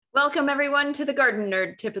Welcome, everyone, to the Garden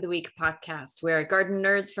Nerd Tip of the Week podcast, where garden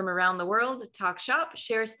nerds from around the world talk shop,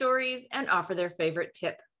 share stories, and offer their favorite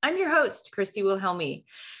tip. I'm your host, Christy Wilhelmi.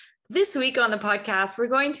 This week on the podcast, we're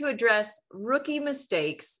going to address rookie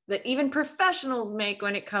mistakes that even professionals make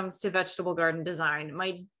when it comes to vegetable garden design.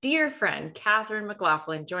 My dear friend, Catherine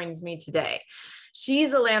McLaughlin, joins me today.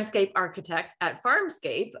 She's a landscape architect at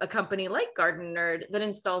Farmscape, a company like Garden Nerd that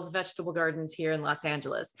installs vegetable gardens here in Los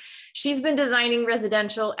Angeles. She's been designing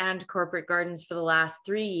residential and corporate gardens for the last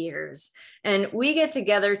 3 years, and we get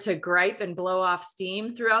together to gripe and blow off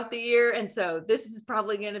steam throughout the year. And so this is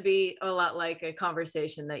probably going to be a lot like a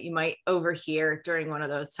conversation that you might overhear during one of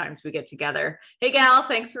those times we get together. Hey, gal,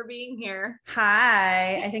 thanks for being here.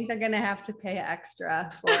 Hi. I think they're going to have to pay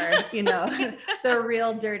extra for, the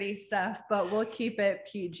real dirty stuff, but we'll keep it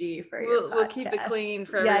PG for you. We'll keep it clean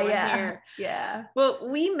for everyone here. Yeah. Well,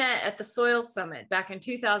 we met at the Soil Summit back in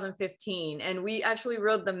 2015, and we actually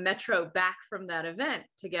rode the metro back from that event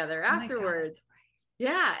together afterwards.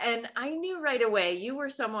 Yeah. And I knew right away you were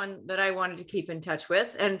someone that I wanted to keep in touch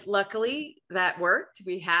with. And luckily that worked.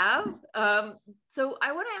 We have. So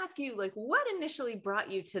I want to ask you, what initially brought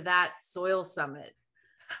you to that Soil Summit?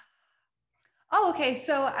 Oh, okay.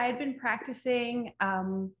 So I'd been practicing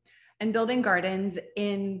and building gardens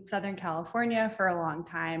in Southern California for a long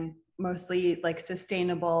time, mostly like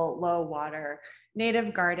sustainable, low water,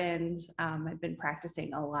 native gardens. I've been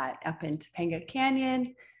practicing a lot up in Topanga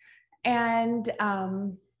Canyon, and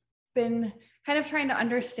been kind of trying to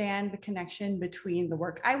understand the connection between the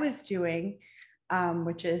work I was doing,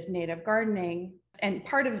 which is native gardening. And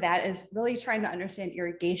part of that is really trying to understand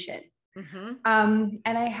irrigation. Mm-hmm.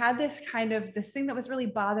 And I had this thing that was really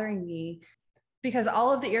bothering me because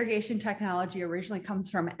all of the irrigation technology originally comes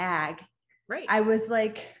from ag. Right. I was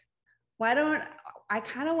like, I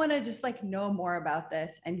kind of want to just know more about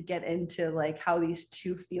this and get into how these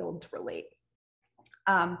two fields relate.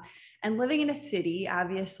 And living in a city,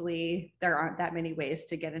 obviously, there aren't that many ways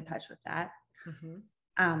to get in touch with that.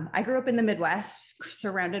 Mm-hmm. I grew up in the Midwest,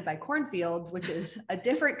 surrounded by cornfields, which is a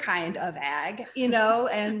different kind of ag,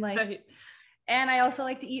 and Right. And I also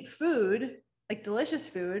like to eat food, delicious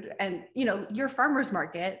food. And, your farmer's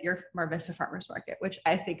market, your Mar Vista farmer's market, which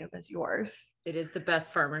I think of as yours. It is the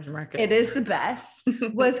best farmer's market. It is the best,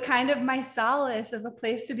 was kind of my solace of a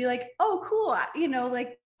place to be like, oh, cool.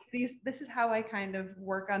 This is how I kind of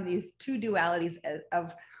work on these two dualities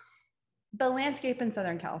of the landscape in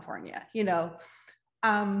Southern California,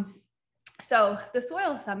 So the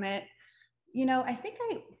Soil Summit, I think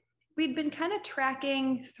we'd been kind of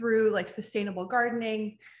tracking through sustainable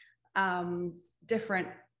gardening, different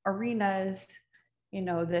arenas,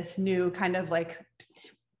 this new kind of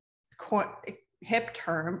hip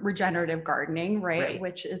term, regenerative gardening, right?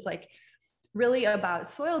 Which is really about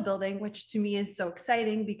soil building, which to me is so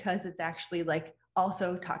exciting because it's actually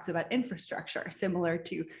also talks about infrastructure similar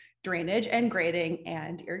to drainage and grading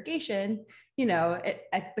and irrigation,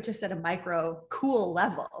 but just at a micro cool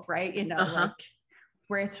level, right?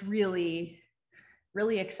 Where it's really,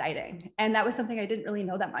 really exciting. And that was something I didn't really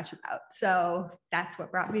know that much about. So that's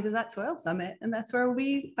what brought me to that Soil Summit. And that's where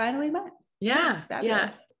we finally met. Yeah.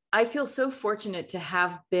 Yeah. I feel so fortunate to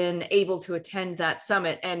have been able to attend that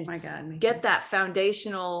summit and get that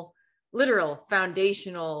literal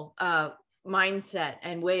foundational mindset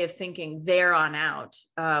and way of thinking there on out,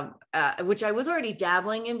 which I was already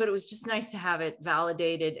dabbling in, but it was just nice to have it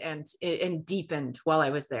validated and deepened while I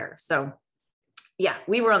was there. So yeah,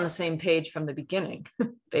 we were on the same page from the beginning,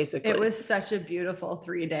 basically. It was such a beautiful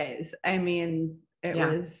 3 days. I mean, it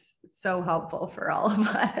was so helpful for all of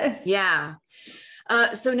us. Yeah.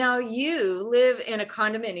 So now you live in a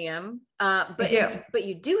condominium, but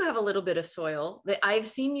you do have a little bit of soil that I've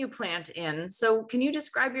seen you plant in. So can you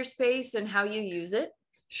describe your space and how you use it?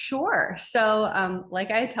 Sure. So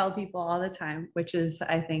like I tell people all the time, which is,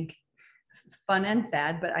 I think, fun and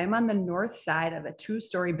sad, but I'm on the north side of a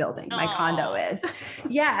 2-story building. My condo is.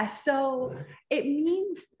 Yeah. So it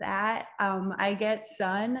means that I get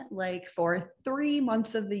sun for 3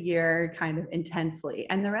 months of the year, kind of intensely.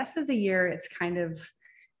 And the rest of the year, it's kind of,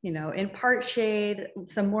 in part shade,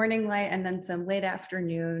 some morning light, and then some late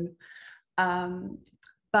afternoon.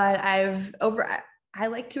 But I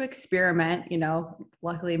like to experiment,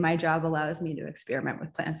 luckily my job allows me to experiment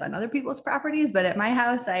with plants on other people's properties, but at my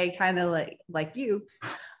house, I kind of like you,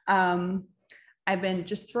 I've been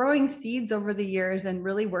just throwing seeds over the years and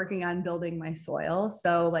really working on building my soil.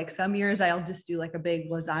 So some years I'll just do a big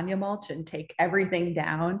lasagna mulch and take everything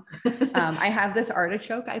down. I have this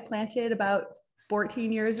artichoke I planted about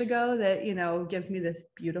 14 years ago that, gives me this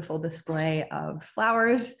beautiful display of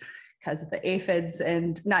flowers because of the aphids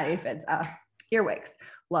and not aphids, earwigs,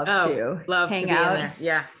 love to love hang to be out in there.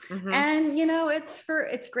 Yeah. Mm-hmm. And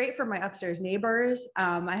it's great for my upstairs neighbors.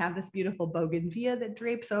 I have this beautiful bougainvillea that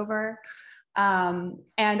drapes over. And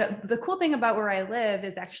the cool thing about where I live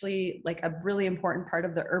is actually like a really important part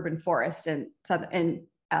of the urban forest in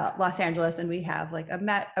Los Angeles. And we have like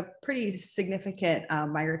a pretty significant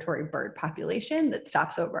migratory bird population that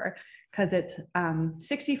stops over because it's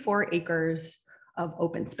 64 acres of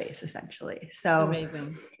open space essentially. So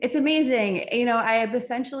it's amazing.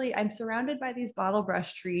 I'm surrounded by these bottle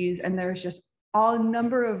brush trees, and there's just a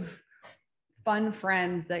number of fun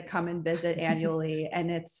friends that come and visit annually.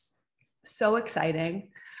 And it's so exciting.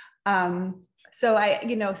 So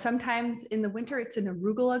sometimes in the winter it's an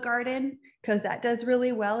arugula garden because that does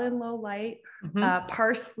really well in low light,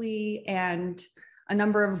 parsley and a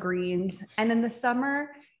number of greens. And in the summer,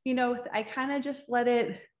 I kind of just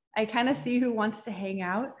I kind of see who wants to hang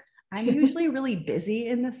out. I'm usually really busy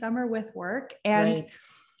in the summer with work. And,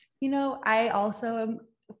 I also am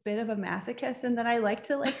a bit of a masochist, and then I like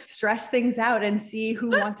to stress things out and see who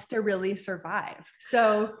wants to really survive.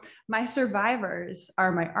 So my survivors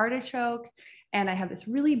are my artichoke, and I have this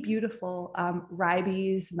really beautiful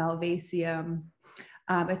ribes malvaceum.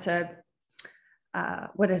 It's a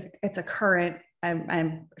currant.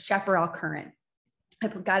 I'm chaparral currant. I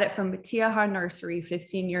got it from Tiaha Nursery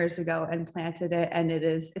 15 years ago and planted it. And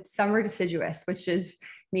it's summer deciduous, which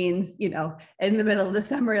means, in the middle of the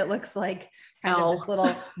summer, it looks like kind of this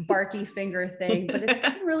little barky finger thing, but it's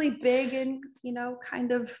gotten really big and,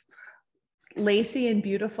 kind of lacy and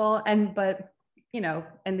beautiful. But in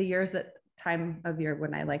the time of year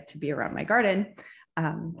when I like to be around my garden,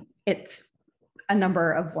 it's a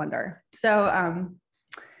number of wonder. So,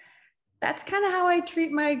 that's kind of how I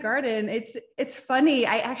treat my garden. It's funny.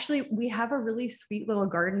 We have a really sweet little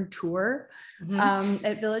garden tour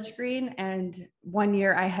at Village Green. And one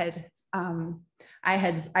year I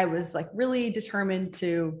was like really determined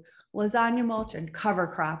to lasagna mulch and cover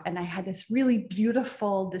crop. And I had this really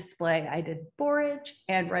beautiful display. I did borage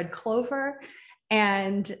and red clover.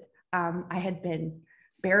 And I had been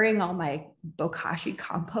burying all my bokashi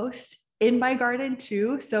compost in my garden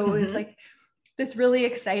too. So it was like this really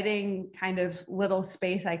exciting kind of little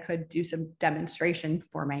space I could do some demonstration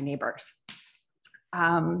for my neighbors.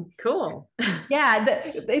 Cool. Yeah,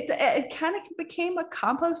 it kind of became a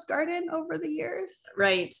compost garden over the years.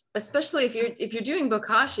 Right. Especially if you're doing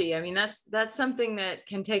bokashi. I mean, that's something that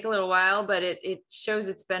can take a little while, but it shows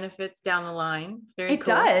its benefits down the line. Very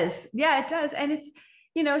cool. It does. Yeah, it does. And it's,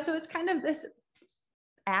 so it's kind of this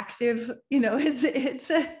active,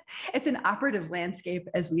 it's an operative landscape,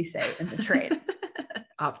 as we say in the trade.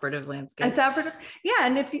 Operative landscape. It's operative. Yeah.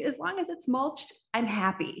 And as long as it's mulched, I'm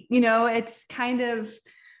happy. It's kind of,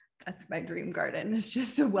 that's my dream garden. It's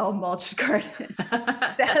just a well mulched garden.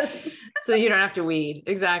 So you don't have to weed.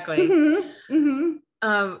 Exactly.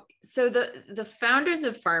 So the founders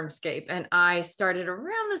of Farmscape and I started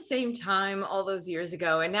around the same time all those years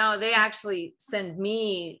ago. And now they actually send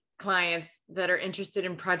me clients that are interested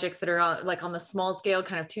in projects that are on the small scale,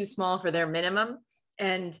 kind of too small for their minimum.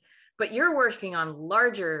 But you're working on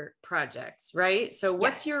larger projects, right? So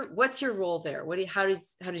what's your role there? How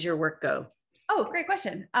does your work go? Oh, great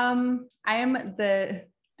question. I am the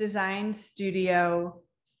design studio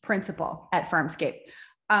principal at Farmscape.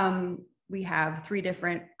 We have 3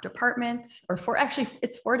 different departments,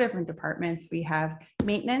 it's 4 different departments. We have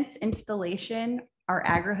maintenance, installation, our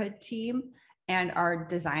agri-hood team, and our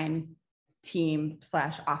design team /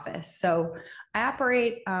 office. So I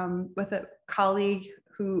operate with a colleague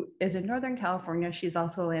who is in Northern California. She's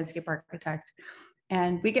also a landscape architect.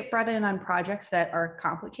 And we get brought in on projects that are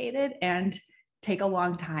complicated and take a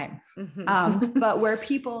long time. But where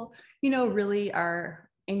people, really are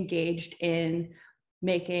engaged in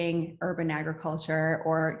making urban agriculture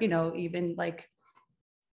or, even like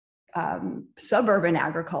suburban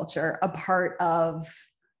agriculture a part of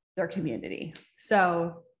their community.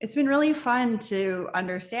 So it's been really fun to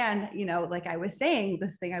understand, like I was saying,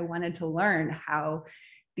 this thing I wanted to learn how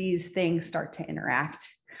these things start to interact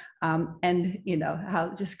and,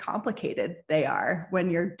 how just complicated they are when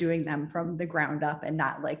you're doing them from the ground up and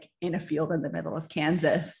not like in a field in the middle of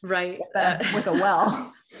Kansas, right? With a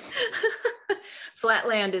well.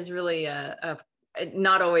 Flatland is really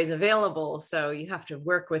not always available. So you have to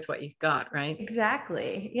work with what you've got, right?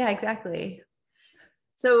 Exactly. Yeah, exactly.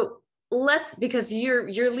 So because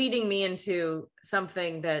you're leading me into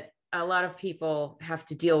something that a lot of people have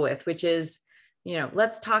to deal with, which is,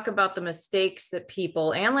 let's talk about the mistakes that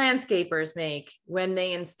people and landscapers make when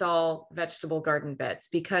they install vegetable garden beds,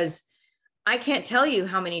 because I can't tell you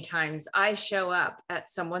how many times I show up at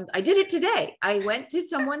I did it today. I went to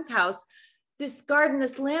someone's house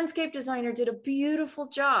this landscape designer did a beautiful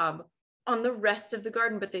job on the rest of the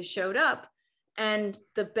garden, but they showed up and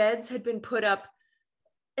the beds had been put up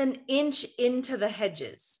an inch into the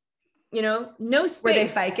hedges, no space. Were they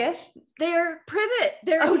ficus? They're privet.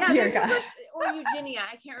 They're dear just God. like, or eugenia.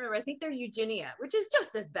 I can't remember. I think they're eugenia, which is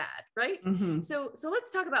just as bad, right? Mm-hmm. So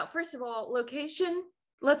let's talk about, first of all, location.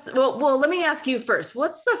 Let me ask you first.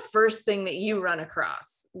 What's the first thing that you run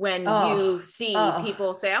across when you see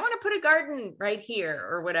people say, I want to put a garden right here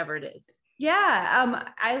or whatever it is? Yeah.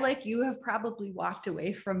 I, like you, have probably walked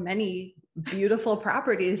away from many beautiful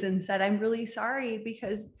properties and said, I'm really sorry,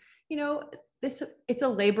 because, it's a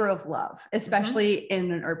labor of love, especially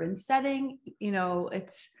in an urban setting.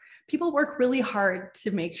 People work really hard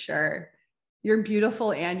to make sure your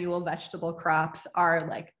beautiful annual vegetable crops are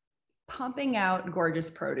like pumping out gorgeous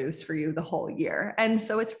produce for you the whole year. And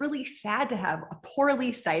so it's really sad to have a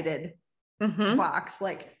poorly sited box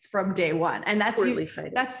like from day one. And that's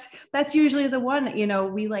usually the one,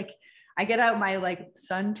 I get out my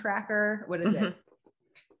sun tracker. What is it?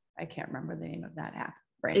 I can't remember the name of that app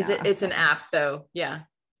right now. It's an app though. Yeah.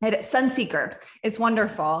 Sunseeker. It's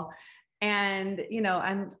wonderful. And,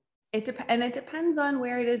 it depends on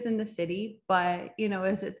where it is in the city, but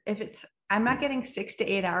I'm not getting 6 to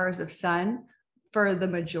 8 hours of sun for the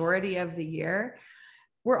majority of the year,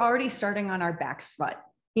 we're already starting on our back foot,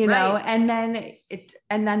 right. And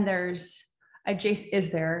then there's is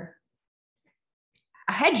there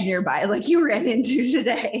a hedge nearby like you ran into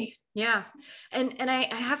today? Yeah. And I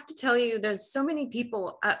have to tell you, there's so many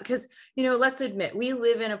people, because, let's admit, we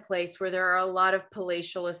live in a place where there are a lot of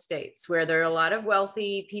palatial estates, where there are a lot of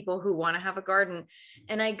wealthy people who want to have a garden.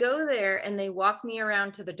 And I go there and they walk me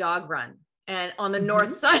around to the dog run and on the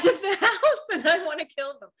north side of the house, and I want to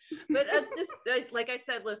kill them. But that's just, like I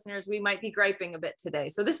said, listeners, we might be griping a bit today.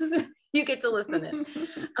 So this is, you get to listen in.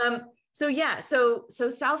 So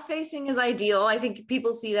south facing is ideal. I think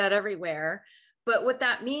people see that everywhere. But what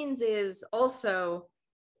that means is also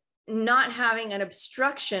not having an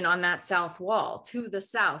obstruction on that south wall to the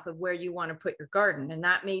south of where you want to put your garden. And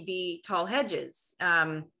that may be tall hedges.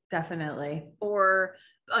 Definitely. Or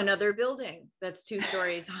another building that's 2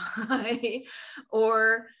 stories high.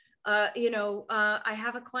 Or, I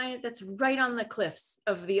have a client that's right on the cliffs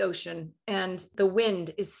of the ocean and the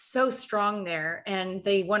wind is so strong there and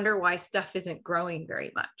they wonder why stuff isn't growing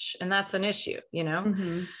very much. And that's an issue,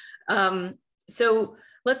 So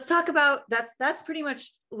let's talk about that's pretty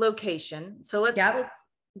much location. So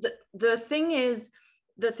the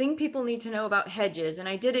thing people need to know about hedges, and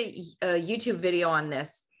I did a YouTube video on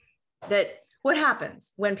this, that what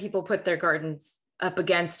happens when people put their gardens up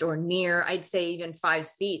against or near, I'd say even 5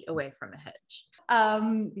 feet away from a hedge. I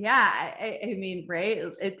mean, right.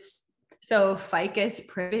 So ficus,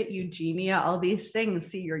 privet, eugenia, all these things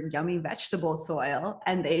see your yummy vegetable soil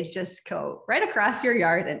and they just go right across your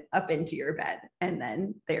yard and up into your bed. And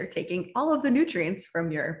then they're taking all of the nutrients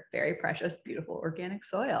from your very precious, beautiful organic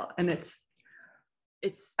soil. And it's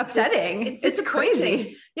upsetting. It's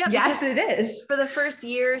crazy. Yeah. Yes, it is. For the first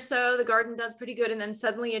year or so, the garden does pretty good. And then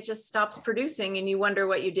suddenly it just stops producing and you wonder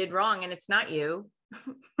what you did wrong. And it's not you.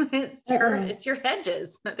 It's your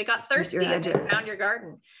hedges. They got thirsty and they found your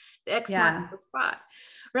garden. The X marks the spot.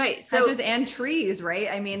 Right. So hedges and trees, right?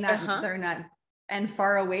 I mean, they're not, and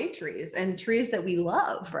far away trees and trees that we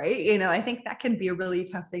love, right? I think that can be a really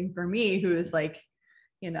tough thing for me, who is like,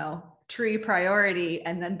 tree priority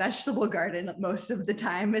and then vegetable garden most of the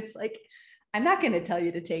time. It's like, I'm not going to tell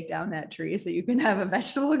you to take down that tree so you can have a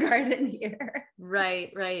vegetable garden here.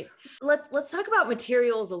 Right. Let's talk about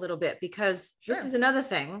materials a little bit, because this is another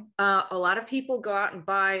thing. A lot of people go out and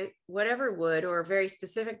buy whatever wood or very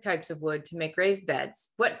specific types of wood to make raised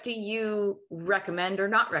beds. What do you recommend or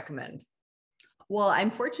not recommend? Well,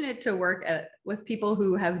 I'm fortunate to work with people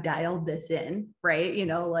who have dialed this in, right?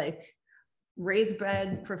 Like raised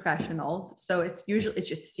bed professionals. So it's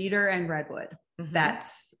just cedar and redwood.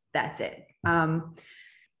 That's it.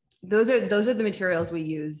 Those are the materials we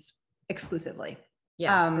use exclusively.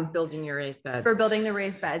 Yeah. For building your raised beds. For building the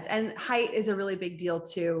raised beds. And height is a really big deal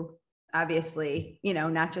too. Obviously,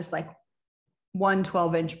 not just like 1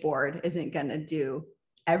 12-inch board isn't going to do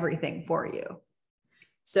everything for you.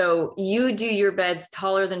 So you do your beds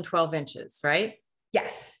taller than 12 inches, right?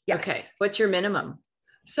 Yes. Okay. What's your minimum?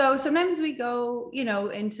 So sometimes we go,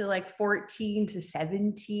 into like 14 to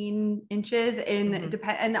 17 inches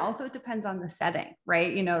and also it depends on the setting,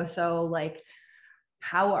 right? So like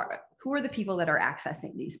who are the people that are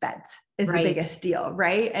accessing these beds is the biggest deal,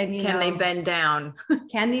 right? And can they bend down?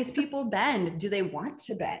 Can these people bend? Do they want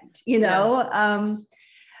to bend?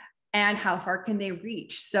 and how far can they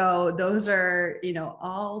reach? So those are,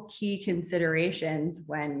 all key considerations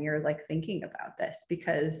when you're like thinking about this,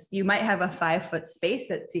 because you might have a 5-foot space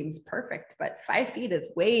that seems perfect, but 5 feet is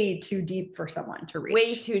way too deep for someone to reach.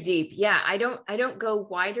 Way too deep. Yeah. I don't go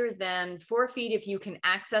wider than 4 feet if you can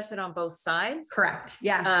access it on both sides. Correct.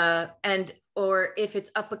 Yeah. Or if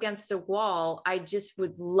it's up against a wall, I just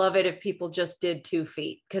would love it if people just did 2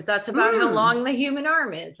 feet, because that's about how long the human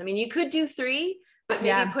arm is. I mean, you could do 3, but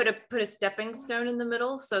maybe put a stepping stone in the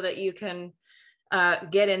middle so that you can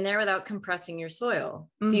get in there without compressing your soil.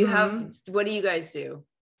 What do you guys do?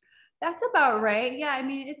 That's about right. Yeah. I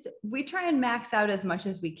mean, we try and max out as much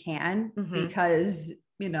as we can because,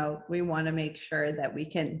 we want to make sure that we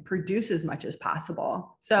can produce as much as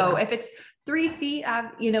possible. So if it's 3 feet,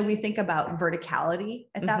 we think about verticality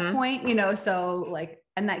at that point, so like,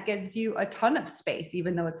 and that gives you a ton of space,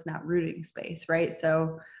 even though it's not rooting space, right?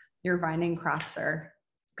 So your vining crops are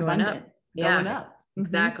going up.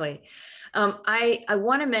 Exactly. I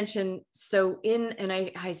want to mention,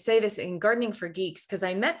 I say this in Gardening for Geeks, because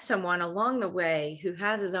I met someone along the way who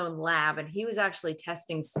has his own lab, and he was actually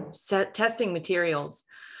testing materials.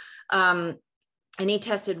 And he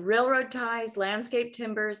tested railroad ties, landscape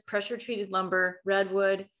timbers, pressure treated lumber,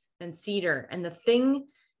 redwood, and cedar. And the thing,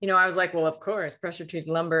 I was like, well, of course, pressure treated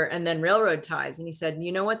lumber and then railroad ties. And he said,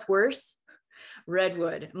 you know what's worse?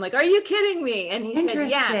 Redwood. I'm like, are you kidding me? And he said,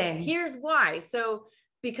 yeah, here's why. So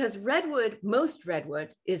because most redwood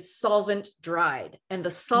is solvent dried, and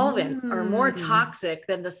the solvents are more toxic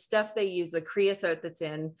than the stuff they use, the creosote that's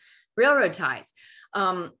in railroad ties.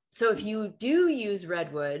 So if you do use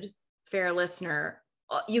redwood, fair listener,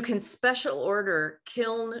 you can special order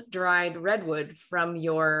kiln dried redwood from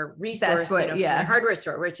your resource, from your hardware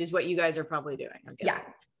store, which is what you guys are probably doing, I'm guessing.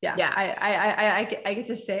 Yeah. I get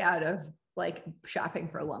to stay out of like shopping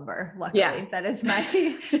for lumber. Luckily, that is my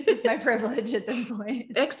privilege at this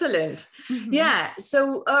point. Excellent. Yeah.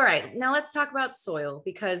 So, all right, now let's talk about soil,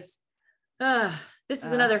 because this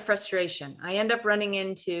is another frustration. I end up running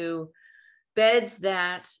into beds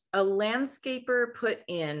that a landscaper put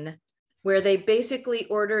in, where they basically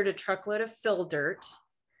ordered a truckload of fill dirt,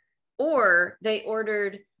 or they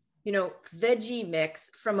ordered, veggie mix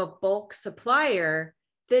from a bulk supplier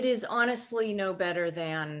that is honestly no better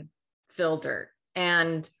than fill dirt.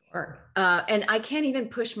 And I can't even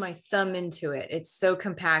push my thumb into it. It's so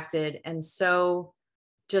compacted and so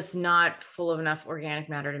just not full of enough organic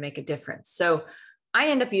matter to make a difference. So I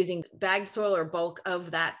end up using bagged soil or bulk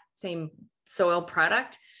of that same soil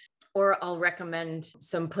product, or I'll recommend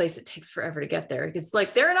some place it takes forever to get there. It's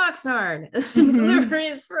like they're in Oxnard. Delivery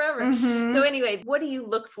is forever. So anyway, what do you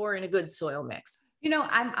look for in a good soil mix?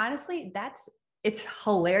 I'm honestly, it's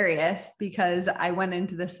hilarious, because I went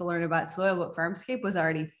into this to learn about soil, but Farmscape was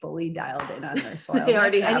already fully dialed in on their soil. They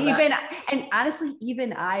already have and honestly,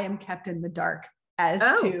 even I am kept in the dark as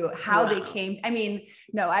to how they came. I mean,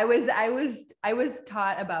 no, I was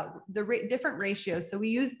taught about the different ratios. So we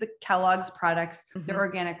use the Kellogg's products, the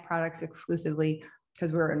organic products exclusively,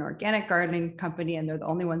 because we're an organic gardening company, and they're the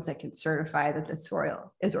only ones that can certify that the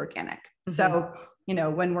soil is organic. So,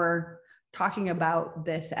 when we're talking about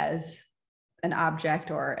this as an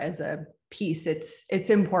object or as a piece, it's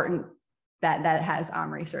important that has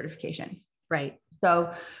OMRI certification. Right.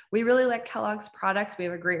 So we really like Kellogg's products. We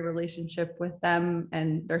have a great relationship with them,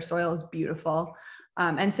 and their soil is beautiful.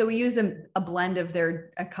 And so we use a blend of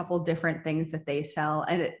a couple different things that they sell,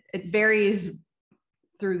 and it varies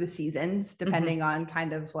through the seasons, depending on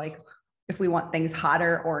kind of like if we want things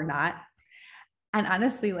hotter or not. And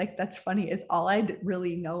honestly, like, that's funny, is all I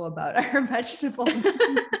really know about our vegetable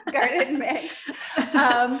garden mix.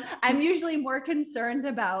 I'm usually more concerned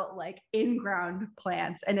about like in-ground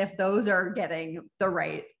plants, and if those are getting the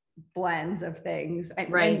right blends of things.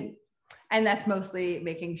 And that's mostly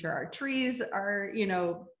making sure our trees are,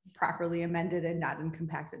 properly amended and not in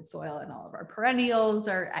compacted soil, and all of our perennials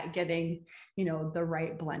are getting, the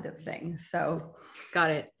right blend of things. So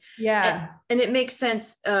got it. Yeah. And it makes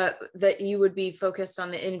sense that you would be focused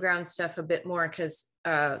on the in-ground stuff a bit more, because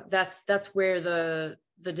that's where the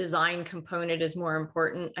design component is more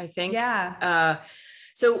important, I think. Yeah.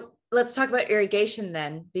 So let's talk about irrigation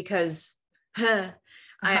then, because I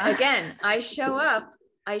show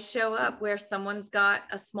up where someone's got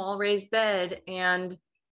a small raised bed, and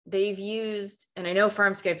they've used, and I know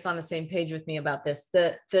Farmscape's on the same page with me about this,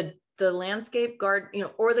 the landscape garden,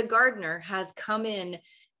 or the gardener has come in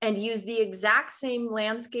and used the exact same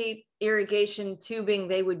landscape irrigation tubing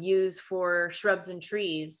they would use for shrubs and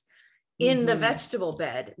trees in the vegetable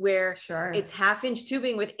bed, where it's 1/2-inch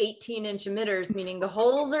tubing with 18-inch emitters, meaning the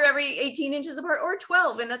holes are every 18 inches apart, or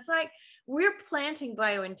 12. And that's like, we're planting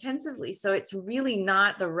biointensively, so it's really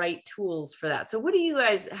not the right tools for that. So what do you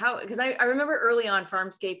guys, because I remember early on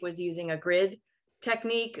Farmscape was using a grid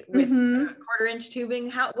technique with quarter-inch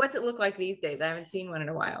tubing. What's it look like these days? I haven't seen one in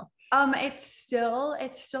a while. It's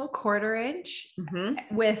still quarter inch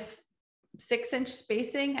with 6-inch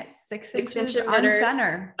spacing at 6 inches on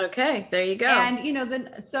center. Okay, there you go. And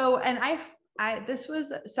this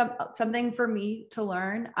was something for me to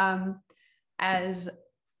learn as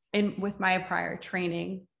in with my prior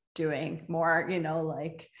training, doing more,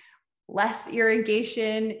 like less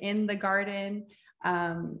irrigation in the garden.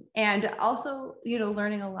 And also,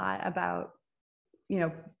 learning a lot about,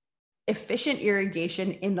 efficient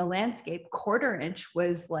irrigation in the landscape. Quarter inch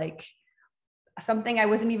was like something I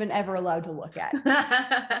wasn't even ever allowed to look at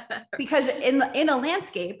because in a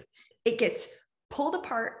landscape, it gets pulled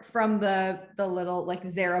apart from the little like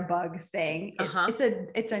Xerabug thing.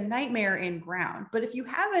 It's a nightmare in ground. But if you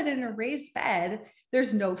have it in a raised bed,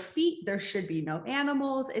 there's no feet, there should be no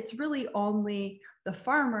animals. It's really only the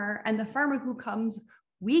farmer, and the farmer who comes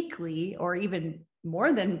weekly or even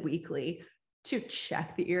more than weekly to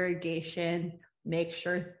check the irrigation, make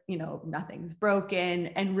sure, nothing's broken,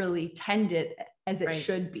 and really tend it as it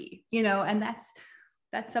should be, and that's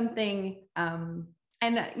something,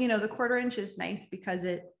 the quarter inch is nice because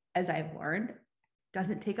it, as I've learned,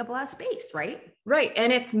 doesn't take up a lot of space, right? Right.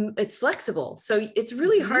 And it's flexible. So it's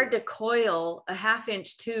really hard to coil a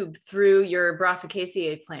 1/2-inch tube through your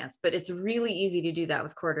Brassicaceae plants, but it's really easy to do that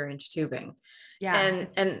with quarter-inch tubing. Yeah.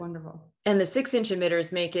 And wonderful. And the 6-inch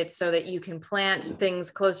emitters make it so that you can plant things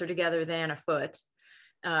closer together than a foot,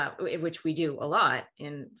 which we do a lot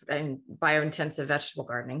in biointensive vegetable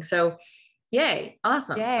gardening. So yay.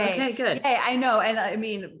 Awesome. Yay. Okay, good. Yay, I know. And I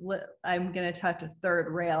mean, I'm going to touch a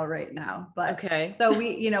third rail right now, but okay. So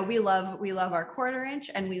we love our quarter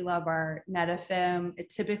inch, and we love our Netafim.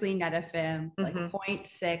 It's typically Netafim, like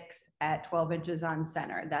 0.6 at 12 inches on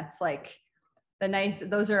center. That's like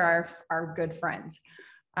those are our good friends.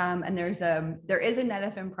 And there is a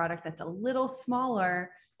Netafim product that's a little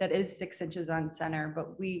smaller that is 6 inches on center,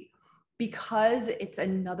 but because it's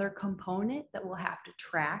another component that we'll have to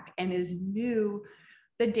track and is new,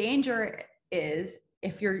 the danger is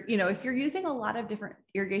if you're using a lot of different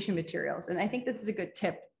irrigation materials, and I think this is a good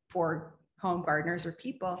tip for home gardeners or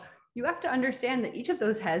people, you have to understand that each of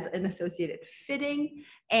those has an associated fitting,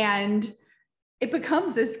 and it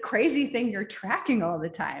becomes this crazy thing you're tracking all the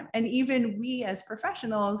time. And even we as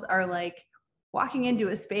professionals are like walking into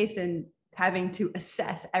a space and having to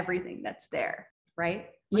assess everything that's there, right?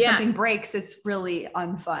 When something breaks, it's really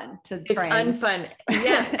unfun to try. It's unfun.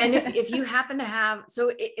 Yeah. And if you happen to have, so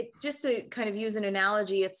it just to kind of use an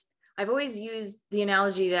analogy, I've always used the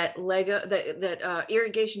analogy that drip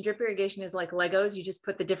irrigation is like Legos. You just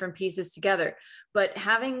put the different pieces together, but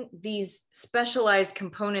having these specialized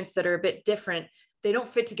components that are a bit different, they don't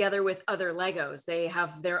fit together with other Legos. They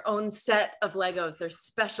have their own set of Legos. They're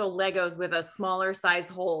special Legos with a smaller sized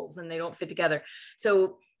holes, and they don't fit together.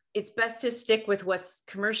 So it's best to stick with what's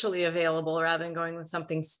commercially available rather than going with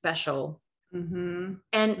something special. And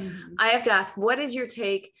I have to ask, what is your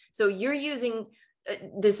take? So you're using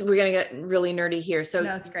this, we're going to get really nerdy here. So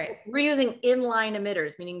no, it's great. We're using inline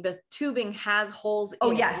emitters, meaning the tubing has holes.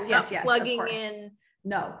 Yes. Plugging in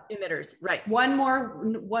emitters. Right.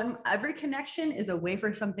 Every connection is a way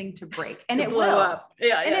for something to break, and it will up.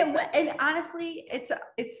 Yeah. And honestly, it's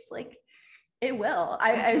like, it will.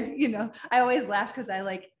 I always laugh because I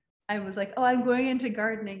was like, oh, I'm going into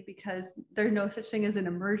gardening because there's no such thing as an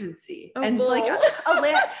emergency. Oh, and like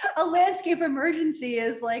a landscape emergency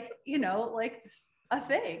is like, like a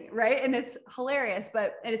thing, right? And it's hilarious,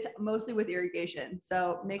 but it's mostly with irrigation.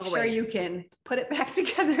 So make sure you can put it back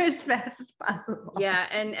together as fast as possible. Yeah.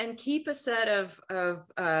 And keep a set of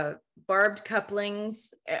barbed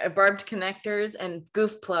couplings, barbed connectors, and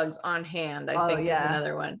goof plugs on hand, I think is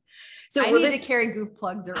another one. So I need to carry goof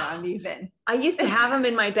plugs around even. I used to have them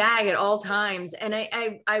in my bag at all times. And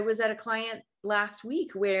I was at a client last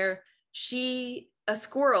week where a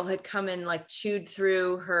squirrel had come and like chewed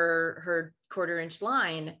through her quarter-inch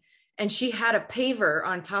line, and she had a paver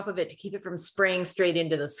on top of it to keep it from spraying straight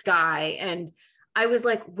into the sky. And I was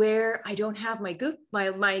like, I don't have my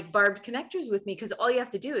barbed connectors with me, because all you have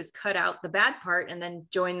to do is cut out the bad part and then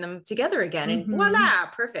join them together again, and voila,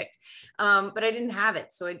 perfect. But I didn't have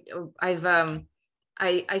it, so I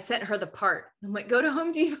sent her the part. I'm like, go to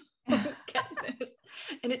Home Depot, get this,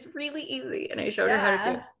 and it's really easy. And I showed her how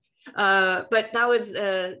to do it. But that was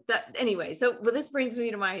that anyway. So well, this brings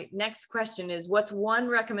me to my next question is what's one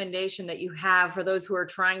recommendation that you have for those who are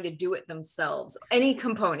trying to do it themselves? Any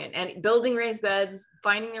component, and building raised beds,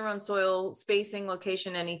 finding their own soil, spacing,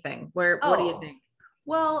 location, anything. What do you think?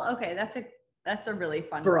 Well, okay, that's a really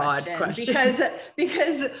fun Broad question.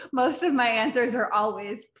 because most of my answers are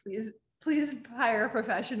always please hire a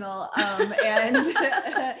professional. But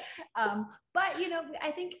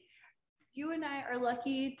I think you and I are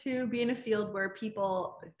lucky to be in a field where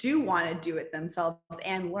people do want to do it themselves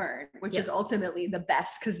and learn, which is ultimately the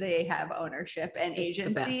best because they have ownership and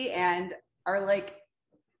agency and are like,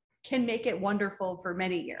 can make it wonderful for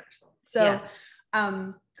many years. So,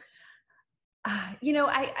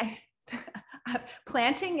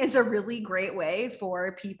 planting is a really great way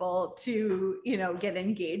for people to, get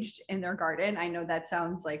engaged in their garden. I know that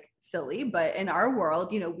sounds like silly, but in our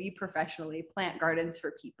world, we professionally plant gardens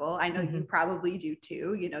for people. I know you probably do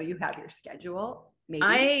too. You have your schedule.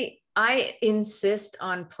 Maybe. I insist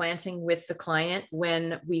on planting with the client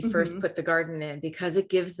when we first put the garden in because it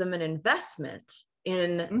gives them an investment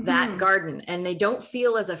in that garden and they don't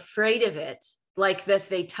feel as afraid of it. Like that if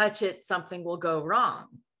they touch it, something will go wrong.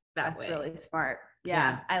 That's really smart.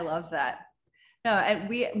 Yeah, I love that. No, and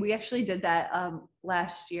we actually did that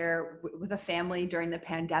last year with a family during the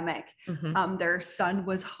pandemic. Their son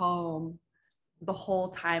was home the whole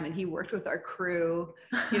time and he worked with our crew,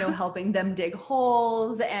 helping them dig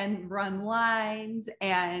holes and run lines.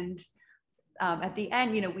 And at the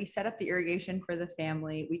end, we set up the irrigation for the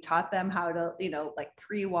family. We taught them how to,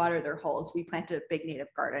 pre-water their holes. We planted a big native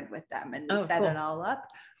garden with them and we set it all up.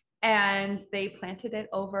 And they planted it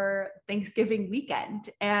over Thanksgiving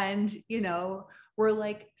weekend. And, we're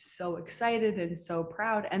like so excited and so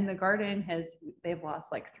proud. And the garden they've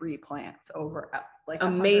lost like 3 plants over like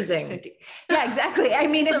amazing. Yeah, exactly. I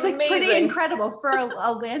mean, it's like pretty incredible for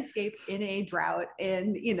a landscape in a drought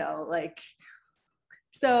and,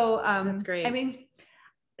 so that's great. I mean,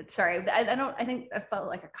 sorry, I think I felt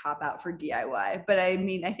like a cop out for DIY, but I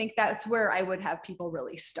mean, I think that's where I would have people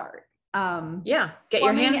really start. Get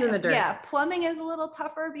your hands in the dirt. Yeah, plumbing is a little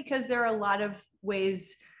tougher because there are a lot of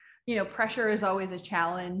ways, pressure is always a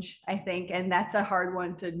challenge, I think, and that's a hard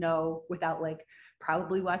one to know without like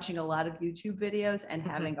probably watching a lot of YouTube videos and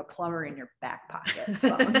having a plumber in your back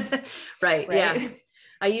pocket. Right. Yeah.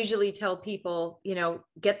 I usually tell people,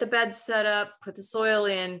 get the bed set up, put the soil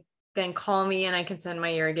in, then call me and I can send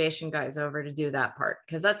my irrigation guys over to do that part.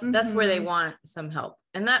 Cause that's where they want some help.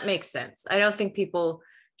 And that makes sense. I don't think people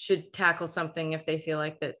should tackle something if they feel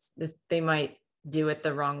like that they might do it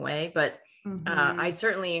the wrong way. But I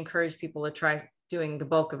certainly encourage people to try doing the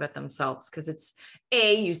bulk of it themselves. Cause it's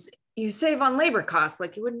you save on labor costs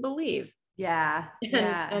like you wouldn't believe. Yeah.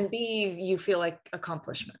 And B, you feel like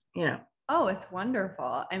accomplishment, Oh, it's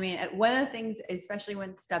wonderful. I mean, one of the things, especially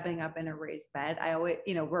when stubbing up in a raised bed, I always,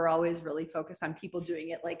 we're always really focused on people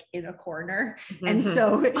doing it like in a corner. And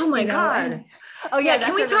so, oh my God.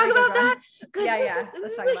 Can we talk about that? Because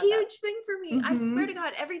this is a huge thing for me. I swear to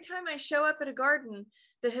God, every time I show up at a garden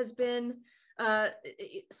that has been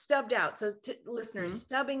stubbed out. So listeners,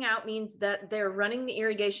 stubbing out means that they're running the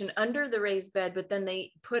irrigation under the raised bed, but then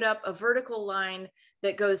they put up a vertical line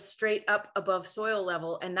that goes straight up above soil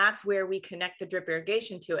level. And that's where we connect the drip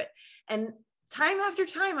irrigation to it. And time after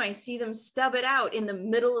time, I see them stub it out in the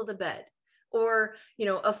middle of the bed or,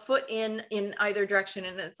 a foot in either direction.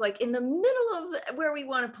 And it's like in the middle of where we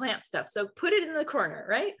want to plant stuff. So put it in the corner,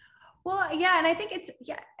 right? Well, yeah. And I think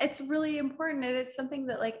it's really important. And it's something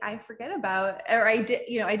that like I forget about, or I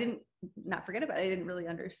didn't not forget about it. I didn't really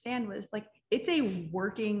understand was like, it's a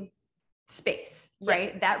working space,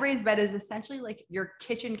 right? That raised bed is essentially like your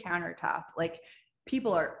kitchen countertop. Like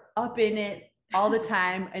people are up in it all the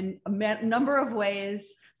time in a number of ways.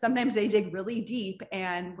 Sometimes they dig really deep.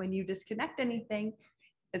 And when you disconnect anything,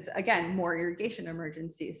 it's again, more irrigation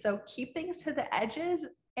emergencies. So keep things to the edges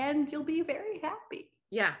and you'll be very happy.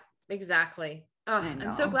 Yeah, exactly. Oh,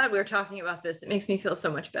 I'm so glad we were talking about this. It makes me feel so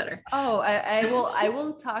much better. Oh, I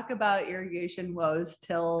will talk about irrigation woes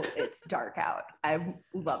till it's dark out. I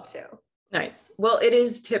love to. Nice. Well, it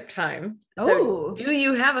is tip time. So do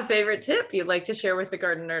you have a favorite tip you'd like to share with the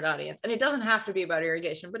Garden Nerd audience? And it doesn't have to be about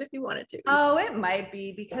irrigation, but if you wanted to. Oh, it might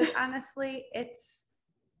be because honestly, it's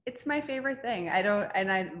my favorite thing.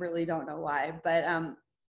 I really don't know why, but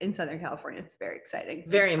in Southern California, it's very exciting.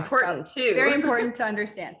 Very important too. Very important to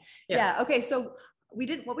understand. Yeah. Okay. So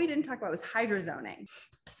what we didn't talk about was hydrozoning.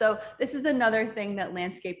 So this is another thing that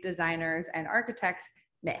landscape designers and architects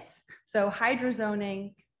miss. So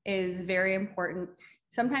hydrozoning is very important.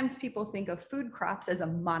 Sometimes people think of food crops as a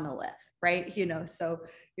monolith, right? So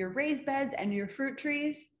your raised beds and your fruit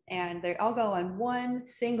trees, and they all go on one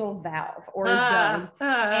single valve or zone.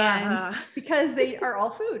 And because they are all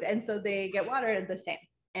food, and so they get watered the same.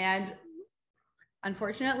 And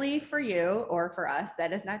unfortunately for you or for us,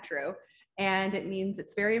 that is not true. And it means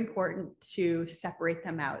it's very important to separate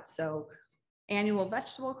them out. So annual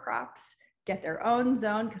vegetable crops get their own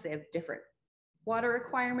zone because they have different water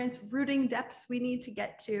requirements, rooting depths we need to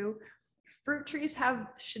get to. Fruit trees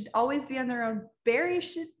should always be on their own.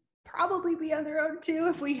 Berries should probably be on their own too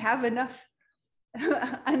if we have enough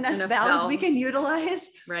valves we can utilize.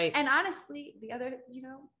 Right. And honestly, the other,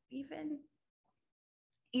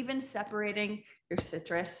 even separating your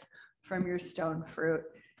citrus from your stone fruit,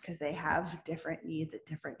 because they have different needs at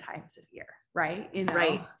different times of year, right?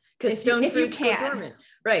 Right. Because stone fruits go dormant.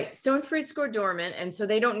 Right. Stone fruits go dormant. And so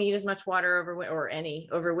they don't need as much water over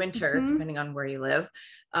winter, depending on where you live.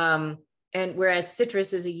 And whereas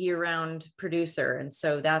citrus is a year-round producer. And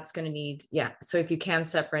so that's going to need, so if you can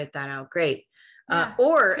separate that out, great.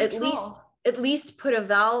 Or at least put a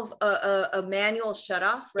valve, a manual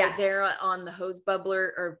shutoff there on the hose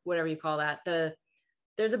bubbler or whatever you call that.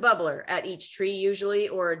 There's a bubbler at each tree usually,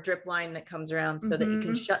 or a drip line that comes around so that you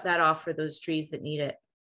can shut that off for those trees that need it.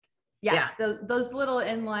 Yes, those little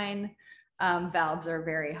inline valves are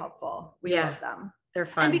very helpful. We love them. They're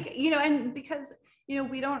fun. And because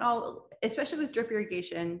we don't all, especially with drip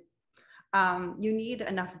irrigation, you need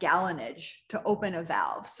enough gallonage to open a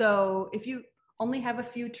valve. So if you only have a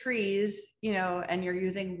few trees, and you're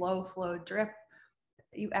using low flow drip,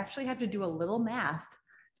 you actually have to do a little math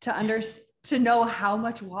to know how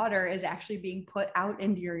much water is actually being put out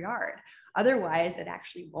into your yard. Otherwise, it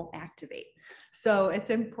actually won't activate. So it's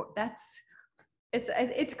important.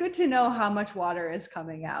 It's good to know how much water is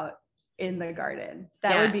coming out in the garden.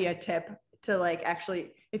 That would be a tip to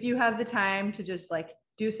actually, if you have the time to just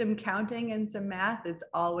do some counting and some math, it's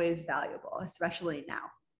always valuable, especially now.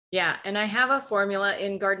 Yeah. And I have a formula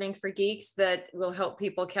in Gardening for Geeks that will help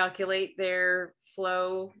people calculate their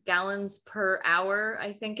flow gallons per hour.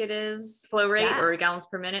 I think it is flow rate or gallons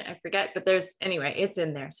per minute. I forget, but it's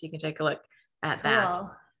in there. So you can take a look at that.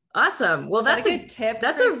 Awesome. Well, that's a good tip.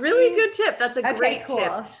 That's a really good tip. That's a great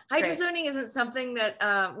tip. Hydrozoning isn't something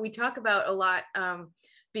that we talk about a lot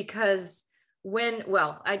because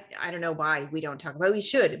I don't know why we don't talk about it. We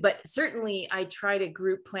should, but certainly I try to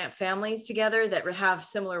group plant families together that have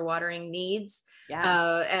similar watering needs.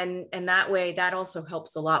 And that way that also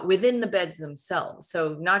helps a lot within the beds themselves.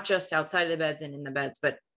 So not just outside of the beds and in the beds,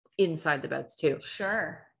 but inside the beds too.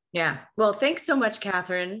 Sure. Yeah. Well, thanks so much,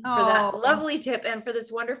 Catherine, for that lovely tip and for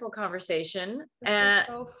this wonderful conversation. This was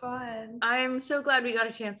so fun. I'm so glad we got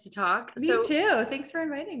a chance to talk. Me too. Thanks for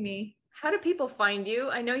inviting me. How do people find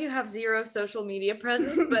you? I know you have zero social media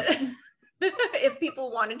presence, but if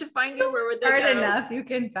people wanted to find you, where would they go? Hard enough, you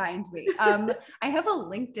can find me. I have a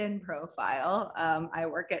LinkedIn profile. I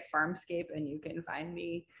work at Farmscape, and you can find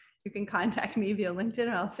me. You can contact me via LinkedIn,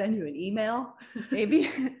 and I'll send you an email,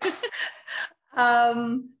 maybe.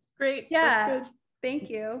 Great. Yeah. That's good.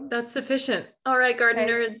 Thank you. That's sufficient. All right, garden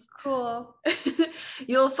nerds. Cool.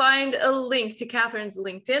 You'll find a link to Catherine's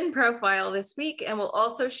LinkedIn profile this week, and we'll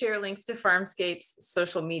also share links to Farmscape's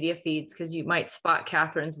social media feeds because you might spot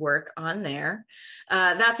Catherine's work on there.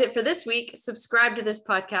 That's it for this week. Subscribe to this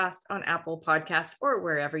podcast on Apple Podcast or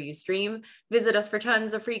wherever you stream. Visit us for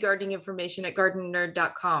tons of free gardening information at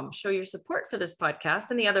gardennerd.com. Show your support for this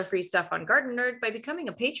podcast and the other free stuff on Garden Nerd by becoming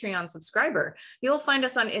a Patreon subscriber. You'll find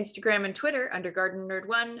us on Instagram and Twitter under Garden Nerd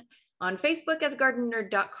 1, on Facebook as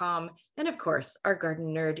gardennerd.com, and of course, our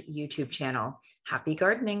Garden Nerd YouTube channel. Happy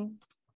gardening.